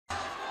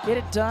get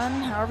it done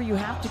however you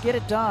have to get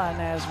it done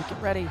as we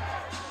get ready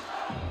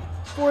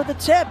for the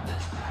tip.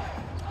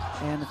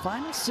 And the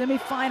final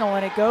semifinal,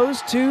 and it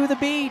goes to the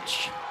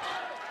beach.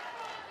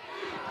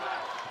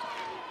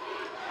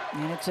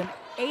 And it's an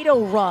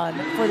 8-0 run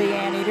for the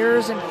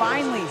Anteaters, and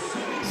finally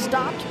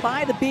stopped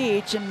by the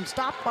beach and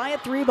stopped by a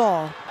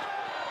 3-ball.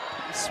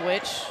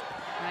 Switch.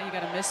 Now you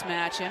got a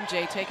mismatch.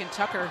 MJ taking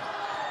Tucker.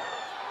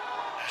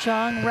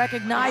 Chung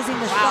recognizing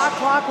the shot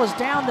clock was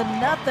down to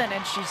nothing,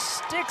 and she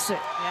sticks it.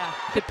 Yeah,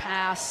 good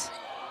pass.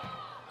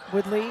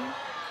 Woodley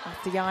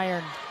off the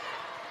iron.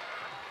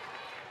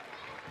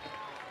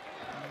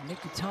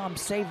 Nikki Tom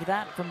saved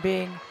that from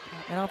being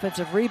an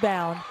offensive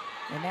rebound,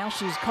 and now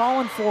she's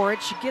calling for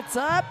it. She gets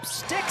up,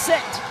 sticks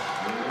it.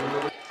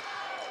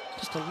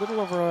 Just a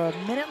little over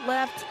a minute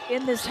left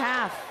in this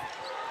half.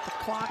 The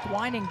clock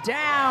winding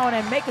down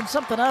and making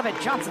something of it.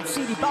 Johnson,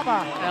 C.D.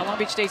 Bubba. Yeah, Long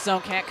Beach State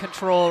zone can't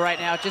control right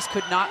now. Just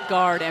could not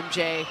guard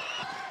MJ.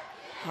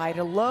 High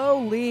to low,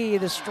 Lee,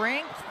 the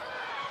strength.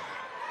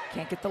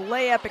 Can't get the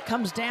layup. It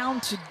comes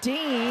down to Dean,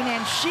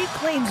 and she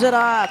cleans it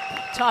up.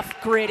 Tough,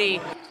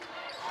 gritty.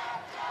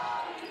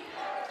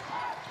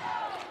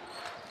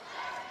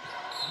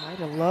 High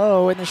to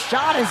low, and the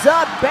shot is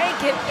up.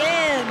 Bank it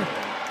in.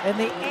 And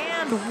the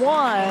and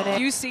one.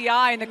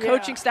 UCI and the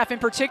coaching staff in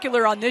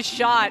particular on this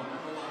shot.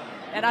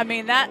 And I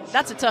mean,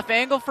 that's a tough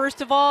angle,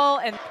 first of all.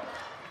 And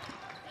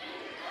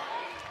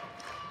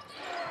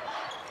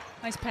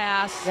nice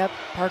pass. Yep,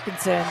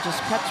 Parkinson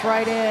just cuts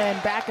right in,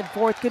 back and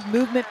forth. Good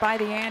movement by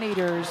the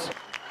Anteaters.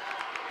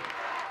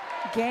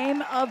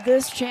 Game of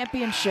this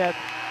championship.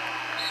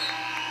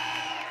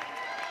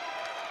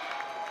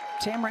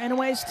 Tamara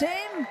Inouye's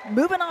team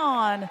moving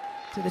on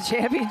to the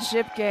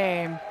championship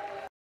game.